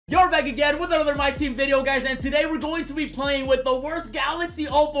You're back again with another My Team video, guys, and today we're going to be playing with the worst Galaxy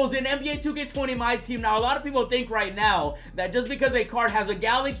Opals in NBA 2K20 My Team. Now, a lot of people think right now that just because a card has a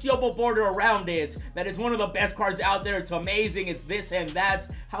Galaxy Opal border around it, that it's one of the best cards out there, it's amazing, it's this and that.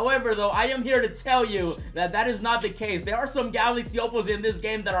 However, though, I am here to tell you that that is not the case. There are some Galaxy Opals in this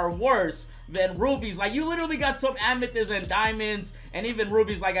game that are worse than rubies. Like, you literally got some amethysts and diamonds and even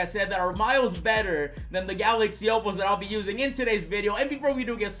rubies, like I said, that are miles better than the Galaxy Opals that I'll be using in today's video. And before we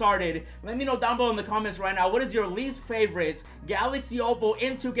do get started, let me know down below in the comments right now, what is your least favorite Galaxy Opal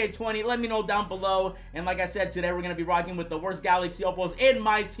in 2K20? Let me know down below. And like I said, today we're going to be rocking with the worst Galaxy Opals in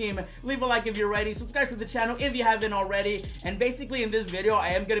My Team. Leave a like if you're ready, subscribe to the channel if you haven't already. And basically in this video, I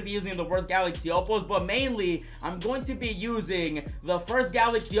am going to be using the worst Galaxy Opals, but mainly I'm going to be using the first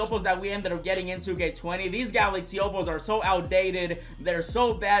Galaxy Opals that we ended up getting in 2K20. These Galaxy Opals are so outdated, they're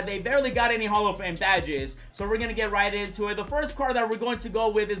so bad, they barely got any Hall of Fame badges. So we're gonna get right into it. The first card that we're going to go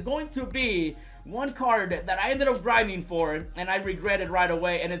with is going to be one card that I ended up grinding for and I regretted right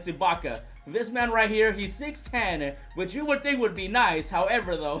away, and it's Ibaka. This man right here, he's 6'10", which you would think would be nice.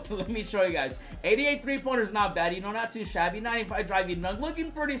 However, though, let me show you guys. 88 3-pointers, not bad, you know, not too shabby. 95 driving dunk,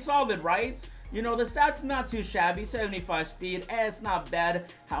 looking pretty solid, right? You know, the stats not too shabby. 75 speed, it's not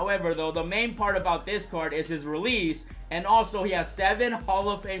bad. However, though, the main part about this card is his release. And also, he has 7 Hall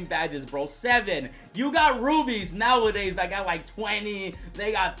of Fame badges, bro. 7. You got rubies nowadays that got like 20,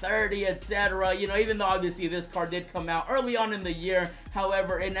 they got 30, etc. You know, even though obviously this card did come out early on in the year.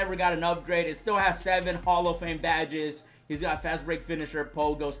 However, it never got an upgrade. It still has 7 Hall of Fame badges. He's got fast break finisher,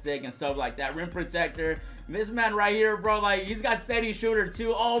 pogo stick, and stuff like that. Rim protector. This man right here, bro, like, he's got steady shooter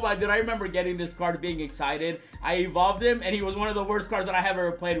too. Oh my god, I remember getting this card, being excited. I evolved him, and he was one of the worst cards that I have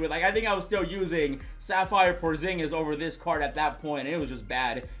ever played with. Like, I think I was still using Sapphire Porzingis over this card at that point, and it was just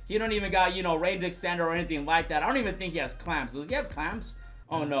bad. He don't even got, you know, range extender or anything like that. I don't even think he has clamps. Does he have clamps?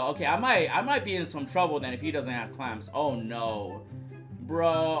 Oh no. Okay, I might be in some trouble then if he doesn't have clamps. Oh no.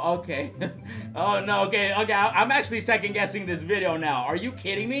 Bro, okay. Oh no, okay, I'm actually second guessing this video now. Are you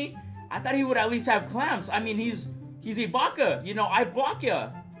kidding me? I thought he would at least have clamps. I mean, he's Ibaka, you know, I block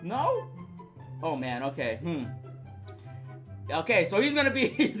ya. No? Oh man, okay. Okay, so he's gonna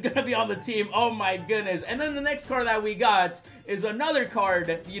be on the team. Oh my goodness. And then the next card that we got is another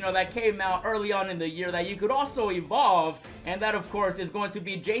card, you know, that came out early on in the year that you could also evolve, and that of course is going to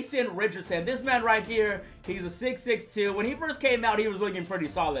be Jason Richardson. This man right here, he's a 6'6". When he first came out, he was looking pretty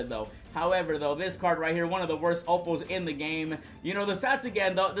solid though. However, though, this card right here, one of the worst opals in the game. You know, the stats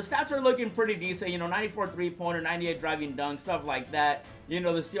again, though, the stats are looking pretty decent. You know, 94 3-pointer, 98 driving dunk, stuff like that. You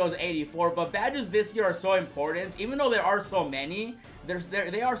know, the steal is 84. But badges this year are so important. Even though there are so many,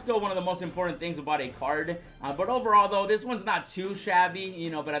 they are still one of the most important things about a card. But overall, though, this one's not too shabby, you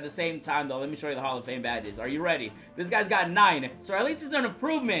know, but at the same time, though, let me show you the Hall of Fame badges. Are you ready? This guy's got 9. So at least it's an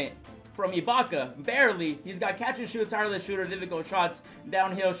improvement from Ibaka, barely. He's got catch and shoot, tireless shooter, difficult shots,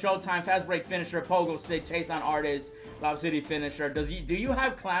 downhill, showtime, fast break finisher, pogo stick, chase on artist, Lob City finisher. Do you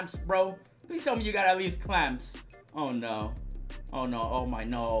have clamps, bro? Please tell me you got at least clamps. Oh no. Oh no. Oh my,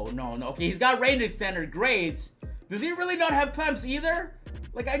 no. Okay, he's got range extender, great. Does he really not have clamps either?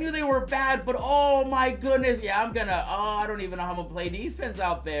 Like, I knew they were bad, but oh my goodness. Yeah, I don't even know how I'm gonna play defense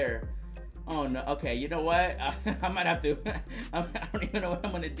out there. Oh no, okay, you know what? I might have to. I don't even know what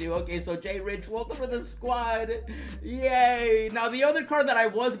I'm gonna do. Okay, so Jay Rich, welcome to the squad. Yay! Now, the other card that I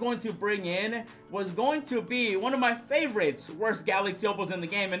was going to bring in was going to be one of my favorites, worst Galaxy Opals in the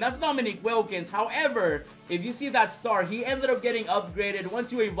game, and that's Dominique Wilkins. However, if you see that star, he ended up getting upgraded.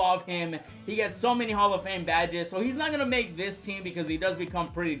 Once you evolve him, he gets so many Hall of Fame badges, so he's not gonna make this team because he does become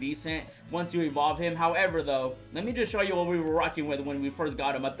pretty decent once you evolve him. However, though, let me just show you what we were rocking with when we first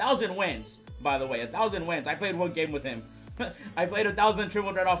got him. 1,000 wins. By the way, 1,000 wins. I played 1 game with him. I played 1,000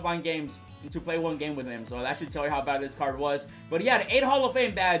 triple threat offline games to play 1 game with him. So that should tell you how bad this card was. But he had 8 Hall of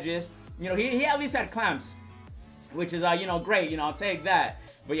Fame badges. You know, he at least had clamps, which is, you know, great. You know, I'll take that.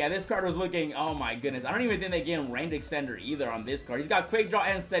 But yeah, this card was looking, oh my goodness. I don't even think they gave him range extender either on this card. He's got quick draw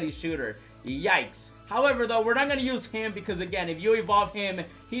and steady shooter. Yikes. However, though, we're not going to use him because, again, if you evolve him,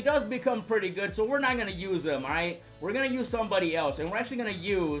 he does become pretty good. So we're not going to use him, all right? We're going to use somebody else. And we're actually going to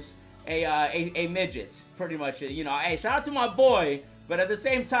use a midget, pretty much. You know, hey, shout out to my boy, but at the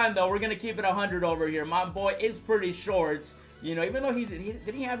same time, though, we're gonna keep it 100 over here. My boy is pretty short, you know, even though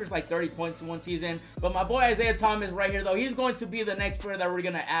he average like 30 points in 1 season. But my boy Isaiah Thomas right here, though, he's going to be the next player that we're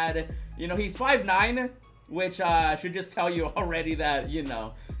gonna add. You know, he's 5'9", which should just tell you already that, you know,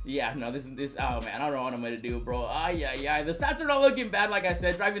 yeah, no, this, oh man, I don't know what I'm gonna do, bro. Yeah, the stats are not looking bad, like I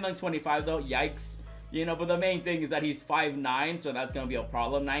said. Driving like 25 though, yikes. You know, but the main thing is that he's 5'9", so that's gonna be a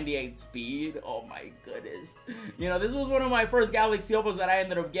problem. 98 speed. Oh my goodness. You know, this was one of my first Galaxy Opals that I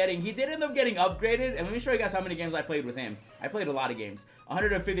ended up getting. He did end up getting upgraded, and let me show you guys how many games I played with him. I played a lot of games.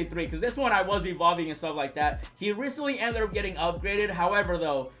 153, because this one I was evolving and stuff like that. He recently ended up getting upgraded. However,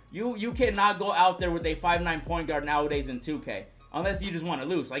 though, you cannot go out there with a 5'9" point guard nowadays in 2K. Unless you just want to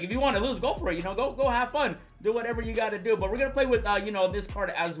lose. Like, if you want to lose, go for it. You know, go have fun. Do whatever you got to do. But we're going to play with, you know, this card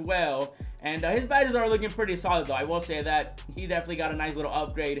as well. And his badges are looking pretty solid, though. I will say that. He definitely got a nice little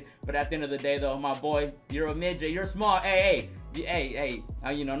upgrade. But at the end of the day, though, my boy, you're a midget. You're small. Hey.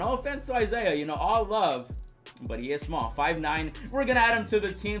 You know, no offense to Isaiah. You know, all love. But he is small. 5'9". We're going to add him to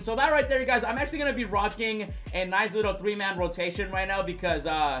the team. So that right there, guys, I'm actually going to be rocking a nice little 3-man rotation right now because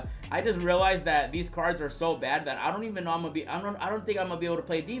I just realized that these cards are so bad that I don't even know I don't think I'm going to be able to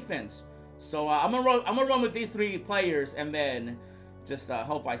play defense. So I'm going to run with these 3 players and then just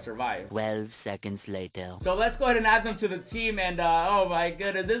hope I survive. 12 seconds later. So let's go ahead and add them to the team. And oh my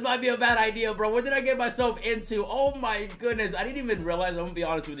goodness, this might be a bad idea, bro. What did I get myself into? Oh my goodness, I didn't even realize. I'm gonna be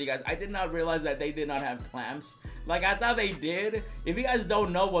honest with you guys, I did not realize that they did not have clamps. Like, I thought they did. If you guys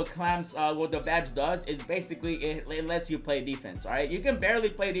don't know what clamps, what the badge does, it's basically it lets you play defense. All right, you can barely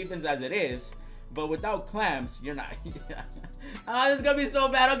play defense as it is, but without clamps, you're not. This is gonna be so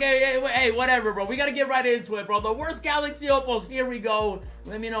bad. Okay, hey, whatever, bro. We gotta get right into it, bro. The worst Galaxy Opals. Here we go.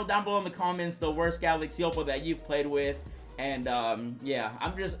 Let me know down below in the comments the worst Galaxy Opal that you've played with. And yeah,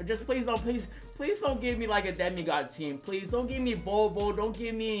 I'm just please don't give me like a demigod team. Please don't give me Bobo. Don't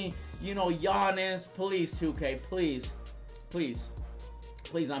give me, you know, Giannis. Please, 2K.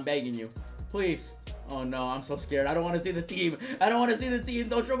 Please, I'm begging you. Please. Oh no, I'm so scared. I don't want to see the team. I don't want to see the team.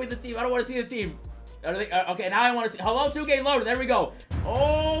 Don't show me the team. I don't want to see the team. Okay, now I want to see. Hello, 2K loader. There we go.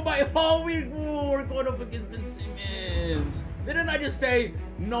 Oh my. Oh, we're going up against Ben Simmons. Didn't I just say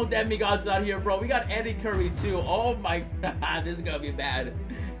no demigods out here, bro? We got Eddie Curry too. Oh my God, this is gonna be bad.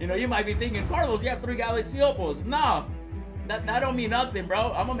 You know, you might be thinking, Carlos, you have 3 Galaxy Opals. Nah, that don't mean nothing,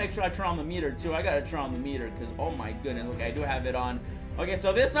 bro. I'm gonna make sure I turn on the meter too. I gotta turn on the meter because oh my goodness. Okay, I do have it on. Okay,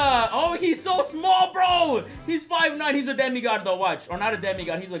 so this, oh, he's so small, bro. He's 5'9". He's a demigod, though. Watch. Or not a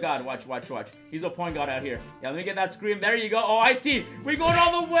demigod. He's a god. Watch. He's a point guard out here. Yeah, let me get that screen. There you go. Oh, IT. We're going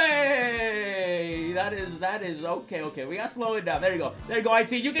all the way. That is, okay. We gotta slow it down. There you go.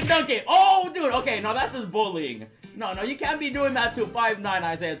 IT. You can dunk it. Oh, dude. Okay, no, that's just bullying. No, you can't be doing that to 5'9",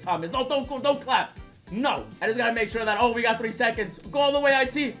 Isaiah Thomas. No, don't clap. No, I just gotta make sure that, oh, we got 3 seconds. Go all the way,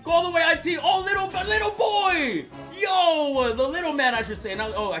 IT. Go all the way, IT. Oh, little boy. Yo, the little man, I should say.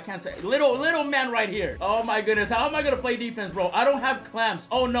 No, oh, I can't say. Little man right here. Oh, my goodness. How am I gonna play defense, bro? I don't have clamps.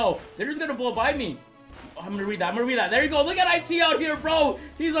 Oh, no. They're just gonna blow by me. Oh, I'm gonna read that. There you go. Look at IT out here, bro.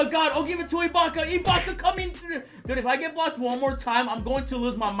 He's a god. Oh, give it to Ibaka. Ibaka coming. Dude, if I get blocked one more time, I'm going to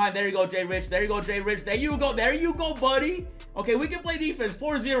lose my mind. There you go, J Rich. There you go, buddy. Okay, we can play defense.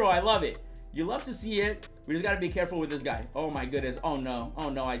 4-0. I love it. You love to see it. We just gotta be careful with this guy. Oh my goodness. Oh no,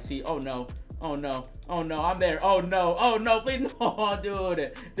 IT. Oh no, I'm there. Oh no, please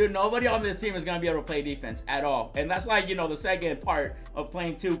no, dude, nobody on this team is gonna be able to play defense at all. And that's like, you know, the second part of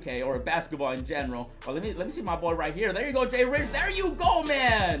playing 2K or basketball in general. Oh, let me see my boy right here. There you go, Jay Rich. There you go,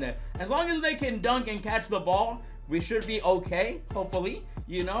 man. As long as they can dunk and catch the ball, we should be okay, hopefully.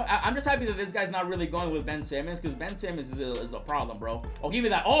 You know, I'm just happy that this guy's not really going with Ben Simmons because Ben Simmons is a problem, bro. Oh, give me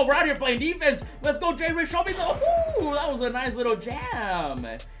that. Oh, we're out here playing defense. Let's go, Jay Rich. Show me the. Ooh, that was a nice little jam.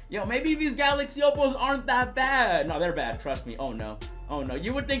 Yo, maybe these Galaxy Opals aren't that bad. No, they're bad. Trust me. Oh, no.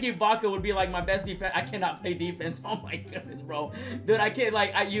 You would think Ibaka would be like my best defense. I cannot play defense. Oh, my goodness, bro. Dude, I can't.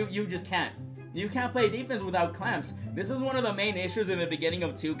 Like, you just can't. You can't play defense without clamps. This is one of the main issues in the beginning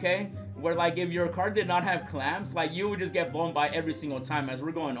of 2K, where like if your card did not have clamps, like you would just get blown by every single time as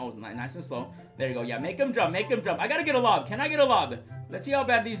we're going, oh, nice and slow. There you go. Yeah, make him jump. I gotta get a lob. Can I get a lob? Let's see how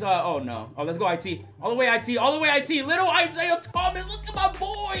bad these, oh no. Oh, let's go IT. All the way IT. Little Isaiah Thomas. Look at my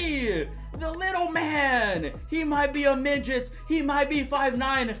boy. The little man. He might be a midget. He might be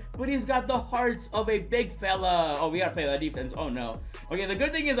 5'9", but he's got the hearts of a big fella. Oh, we gotta play that defense. Oh no. Okay, the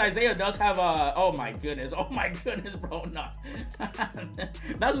good thing is Isaiah does have a, oh my goodness, bro, no.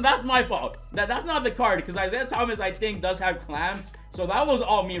 that's my fault. That's not the card, because Isaiah Thomas, I think, does have clamps. So that was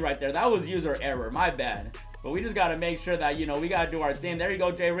all me right there. That was user error. My bad. But we just got to make sure that, you know, we got to do our thing. There you go,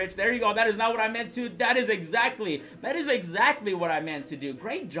 Jay Rich. There you go. That is not what I meant to. That is exactly what I meant to do.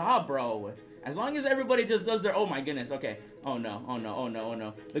 Great job, bro. As long as everybody just does their, oh my goodness, okay. Oh no.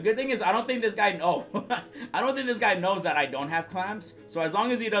 The good thing is I don't think this guy, I don't think this guy knows that I don't have clamps. So as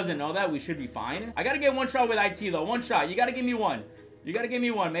long as he doesn't know that, we should be fine. I gotta get one shot with IT though, one shot. You gotta give me one. You gotta give me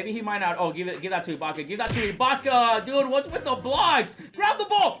one. Maybe he might not. Oh, give that to Ibaka. Give that to Ibaka. Dude, what's with the blocks? Grab the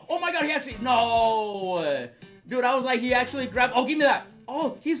ball. Oh my god, he actually... No. Dude, I was like, he actually grabbed... Oh, give me that.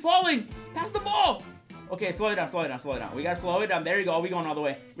 Oh, he's falling. Pass the ball. Okay, slow it down, slow it down, slow it down. We gotta slow it down. There you go. We going all the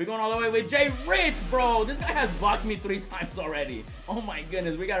way. We're going all the way with Jay Rich, bro. This guy has blocked me 3 times already. Oh my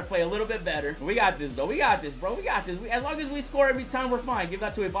goodness. We gotta play a little bit better. We got this, though. We got this, bro. We got this. As long as we score every time, we're fine. Give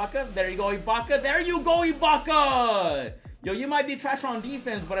that to Ibaka. There you go, Ibaka. There you go, Ibaka. Yo, you might be trash on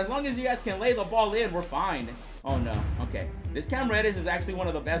defense, but as long as you guys can lay the ball in, we're fine. Oh, no. Okay. This Cam Reddish is actually one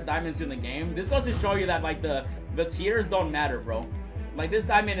of the best diamonds in the game. This goes to show you that, like, the tiers don't matter, bro. Like, this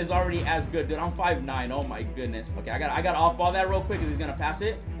diamond is already as good, dude. I'm 5'9". Oh, my goodness. Okay, I got off-ball that real quick because he's going to pass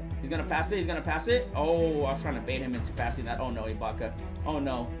it. He's going to pass it. He's going to pass it. Oh, I was trying to bait him into passing that. Oh, no, Ibaka. Oh,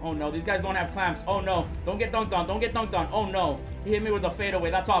 no. Oh, no. These guys don't have clamps. Oh, no. Don't get dunked on. Don't get dunked on. Oh, no. He hit me with a fadeaway.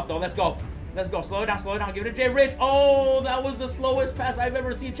 That's off, though. Let's go. Let's go. Slow it down. Slow it down. Give it to Jay Rich. Oh, that was the slowest pass I've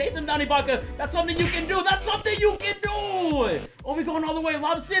ever seen. Chase him down, Ibaka. That's something you can do. That's something you can do. Oh, we're going all the way.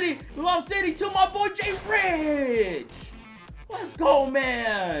 Lob City. Lob City to my boy, Jay Rich. Let's go,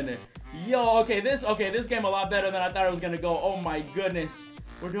 man. Yo, okay, this game a lot better than I thought it was gonna go. Oh my goodness.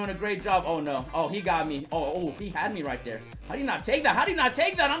 We're doing a great job. Oh no. Oh, he got me. Oh, he had me right there. How do you not take that? How do you not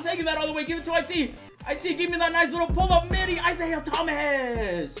take that? I'm taking that all the way. Give it to IT. IT, give me that nice little pull-up midi. Isaiah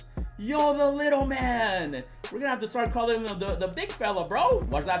Thomas. Yo, the little man. We're gonna have to start calling him the big fella, bro.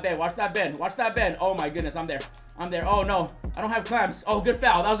 Watch that bend. Watch that bend. Watch that bend. Oh my goodness, I'm there. I'm there. Oh no. I don't have clamps. Oh, good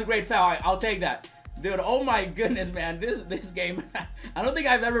foul. That was a great foul. I'll take that. Dude, oh my goodness, man. This game, I don't think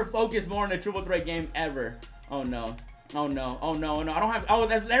I've ever focused more in a triple threat game ever. Oh no. Oh no. Oh no. No, I don't have. Oh,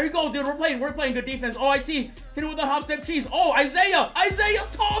 there you go, dude. We're playing good defense. Oh, IT. Hit him with the hop step cheese. Oh, Isaiah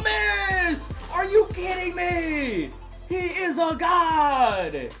Thomas. Are you kidding me? He is a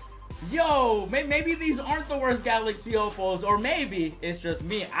god. Yo, maybe these aren't the worst Galaxy Opals, or maybe it's just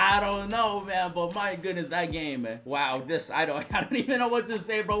me. I don't know, man, but my goodness, that game, man. Wow, I don't even know what to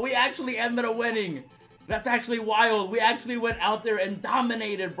say, bro. We actually ended up winning. That's actually wild. We actually went out there and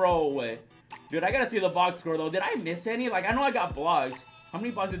dominated, bro. Dude, I gotta see the box score, though. Did I miss any? Like, I know I got blocked. How many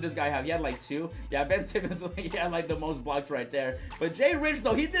blocks did this guy have? He had like 2. Yeah, Ben Simmons, he had like the most blocks right there. But Jay Rich,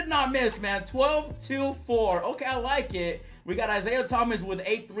 though, he did not miss, man. 12, 2, 4. Okay, I like it. We got Isaiah Thomas with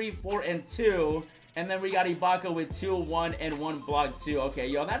 8, 3, 4, and 2. And then we got Ibaka with 2, 1, and 1 block, 2. Okay,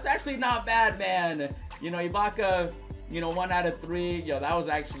 yo, that's actually not bad, man. You know, Ibaka, you know, 1 out of 3. Yo, that was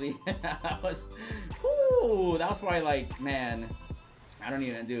actually, that was probably like, man, I don't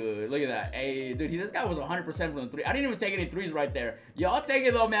even, dude, look at that. Hey, dude, this guy was 100% from the 3. I didn't even take any 3s right there. Yo, I'll take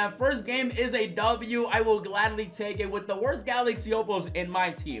it, though, man. First game is a W. I will gladly take it with the worst Galaxy Opals in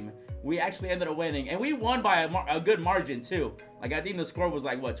my team. We actually ended up winning, and we won by a good margin too. Like, I think the score was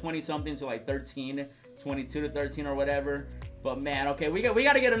like what, 20 something to like 13, 22 to 13 or whatever. But man, okay, we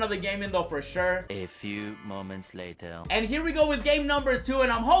got to get another game in though for sure. A few moments later. And here we go with game number 2,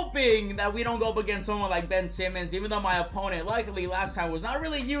 and I'm hoping that we don't go up against someone like Ben Simmons, even though my opponent, luckily last time, was not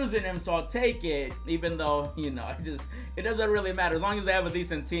really using him, so I'll take it. Even though, you know, it doesn't really matter. As long as they have a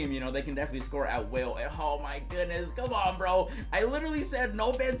decent team, you know, they can definitely score at will. And oh my goodness, come on, bro. I literally said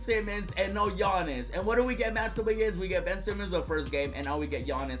no Ben Simmons and no Giannis. And what do we get matched up against? We get Ben Simmons the first game, and now we get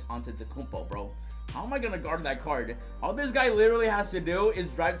Giannis onto Antetokounmpo, bro. How am I gonna guard that card? All this guy literally has to do is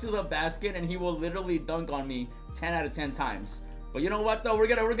drive to the basket, and he will literally dunk on me 10 out of 10 times. But you know what, though? We're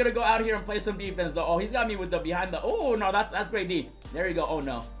gonna go out here and play some defense, though. Oh, he's got me with the behind the. Oh no, that's great D. There you go. Oh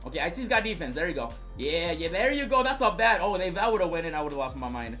no. Okay, IT's got defense. There you go. Yeah, there you go. That's not bad. Oh, if that would have went in, I would have lost my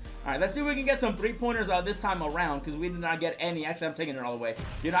mind. All right, let's see if we can get some 3-pointers this time around, because we did not get any. Actually, I'm taking it all the way.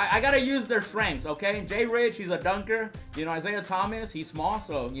 You know, I gotta use their strengths. Okay, Jay Rich, he's a dunker. You know, Isaiah Thomas, he's small,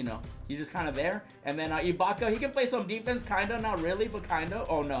 so you know he's just kind of there. And then Ibaka, he can play some defense, kinda, not really, but kinda.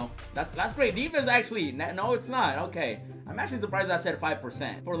 Oh no, that's great defense actually. No, it's not. Okay, I'm actually surprised I said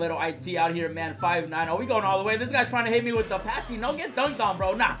 5%. Poor little IT out here, man. 5'9". Oh, we going all the way. This guy's trying to hit me with the passing. No, get dunked on,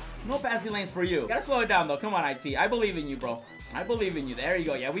 bro. Nah, no passing lanes for you. Gotta slow it down though. Come on, IT. I believe in you, bro. I believe in you. There you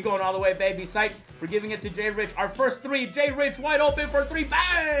go. Yeah, we going all the way, baby. Psych. We're giving it to Jay Rich. Our first 3. Jay Rich wide open for 3.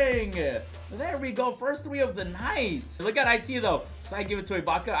 Bang! There we go. First 3 of the night. Look at IT though. Psych, give it to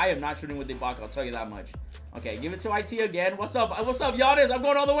Ibaka. I am not shooting with Ibaka. I'll tell you that much. Okay, give it to IT again. What's up? What's up, Giannis? I'm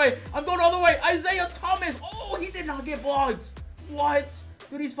going all the way. I'm going all the way. Isaiah Thomas. Oh, he did not get blocked. What?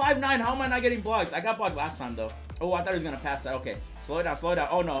 Dude, he's 5'9". How am I not getting blocked? I got blocked last time though. Oh, I thought he was gonna pass that. Okay, slow it down, slow it down.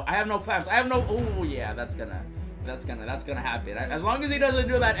 Oh no, I have no clamps. I have no. Oh yeah, that's gonna happen. As long as he doesn't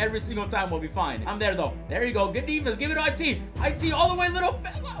do that every single time, we'll be fine. I'm there though. There you go. Good defense. Give it to IT. IT all the way, little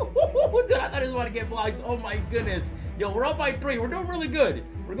fella. Dude, I thought he was about to get blocked. Oh my goodness. Yo, we're up by 3. We're doing really good.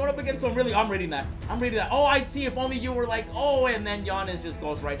 We're going up against some really... I'm reading that. Oh, IT, if only you were like, oh, and then Giannis just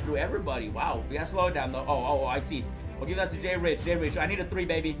goes right through everybody. Wow, we gotta slow it down, though. Oh, IT. We'll give that to J Rich. I need a 3,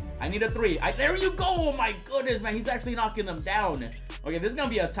 baby. I need a 3. There you go. Oh, my goodness, man. He's actually knocking them down. Okay, this is gonna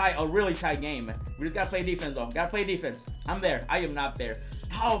be a really tight game. We just gotta play defense, though. Gotta play defense. I'm there. I am not there.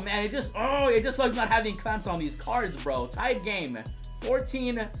 Oh, man, it just sucks not having clamps on these cards, bro. Tight game.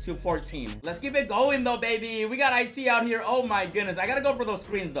 14-14. Let's keep it going, though, baby. We got IT out here. Oh, my goodness. I gotta go for those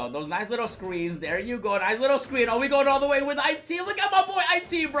screens, though. Those nice little screens. There you go. Nice little screen. Oh, we going all the way with IT. Look at my boy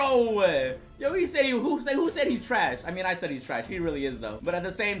IT, bro. Yo, who said he's trash? I mean, I said he's trash. He really is, though. But at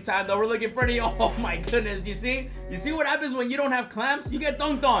the same time, though, we're looking pretty... Oh, my goodness. You see what happens when you don't have clamps? You get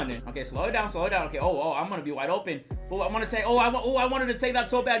dunked on. Okay, slow it down. Okay, oh, I'm gonna be wide open. Oh, I want to take... I wanted to take that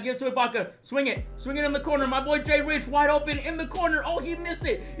so bad. Give it to Ibaka. Swing it in the corner. My boy J Rich wide open in the corner. Oh, he missed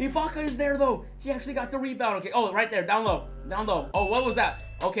it. Ibaka is there, though. He actually got the rebound. Okay, oh, right there. Down low. Oh, what was that?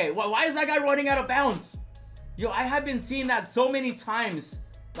 Okay, why is that guy running out of bounds? Yo, I have been seeing that so many times.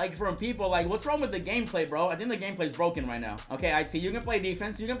 Like, from people, like, what's wrong with the gameplay, bro? I think the gameplay's broken right now. Okay, IT, you can play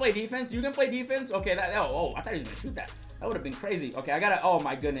defense. Okay, Okay, oh, I thought he was gonna shoot that. That would have been crazy. Okay, I gotta, oh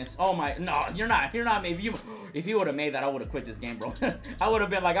my goodness. Oh my, no, you're not, maybe if you would have made that, I would have quit this game, bro. I would have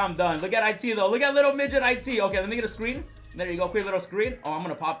been like, I'm done. Look at IT, though. Look at little midget IT. Okay, let me get a screen. There you go, quick little screen. Oh, I'm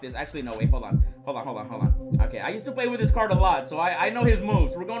gonna pop this. Actually, no, wait, hold on. Okay, I used to play with this card a lot, so I know his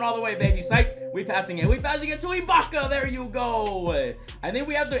moves. We're going all the way, baby. Psych. We passing it to Ibaka. There you go. I think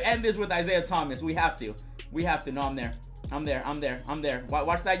we have to end this with Isaiah Thomas. We have to. No, I'm there.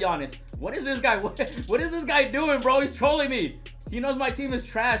 Watch that Giannis. What is this guy? What is this guy doing, bro? He's trolling me. He knows my team is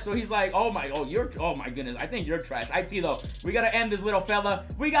trash, so he's like, oh my goodness, I think you're trash. IT, though, we gotta end this little fella.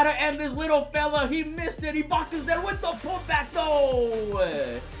 He missed it. Ibaka's there with the putback,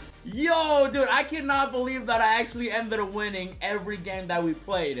 though. Yo, dude, I cannot believe that I actually ended up winning every game that we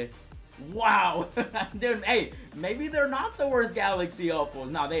played. Wow. Dude, hey, maybe they're not the worst Galaxy Opals.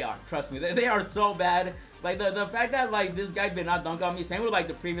 No, they are. Trust me, they are so bad. Like, the fact that, like, this guy did not dunk on me, same with, like,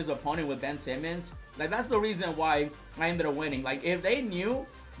 the previous opponent with Ben Simmons. Like, that's the reason why I ended up winning. Like, if they knew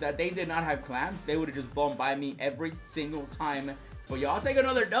that they did not have clamps, they would have just blown by me every single time. But yo, I'll take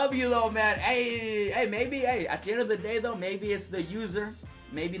another W, though, man. Hey, maybe, at the end of the day, though, maybe it's the user.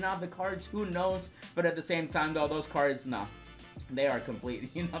 Maybe not the cards, who knows? But at the same time, though, those cards, nah. They are complete,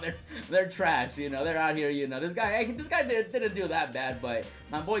 you know, they're trash, you know, they're out here, you know, this guy didn't do that bad, but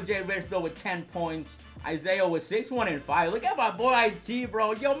my boy J Rich, though, with 10 points, Isaiah with 6-1-5, look at my boy IT,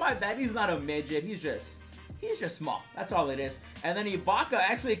 bro, yo, my bad, he's not a midget, he's just small, that's all it is, and then Ibaka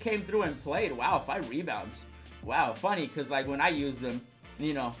actually came through and played, wow, 5 rebounds, wow, funny, because, like, when I used them,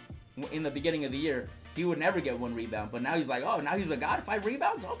 you know, in the beginning of the year, he would never get 1 rebound, but now he's like, oh, now he's a god, 5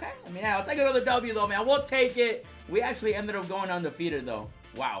 rebounds? Okay. I mean, yeah, I'll take another W, though, man. We'll take it. We actually ended up going undefeated, though.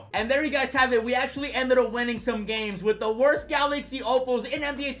 Wow. And there you guys have it. We actually ended up winning some games with the worst Galaxy Opals in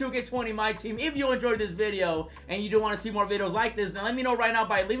NBA 2K20 Myteam. If you enjoyed this video and you do want to see more videos like this, then let me know right now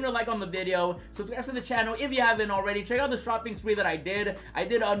by leaving a like on the video. Subscribe to the channel if you haven't already. Check out the shopping spree that I did. I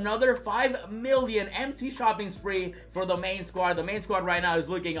did another 5 million empty shopping spree for the main squad. The main squad right now is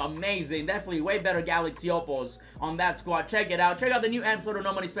looking amazing. Definitely way better Galaxy Opals on that squad. Check it out. Check out the new Amsoto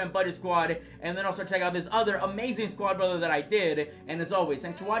No Money Spent Budget squad. And then also check out this other amazing squad brother that I did. And as always,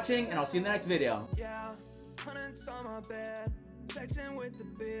 thanks for watching, and I'll see you in the next video. Yeah, hundreds on my bed, flexing with the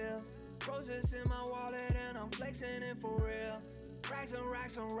bill. Roses in my wallet, and I'm flexing it for real. Racks and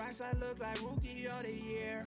racks and racks, I look like rookie of the year.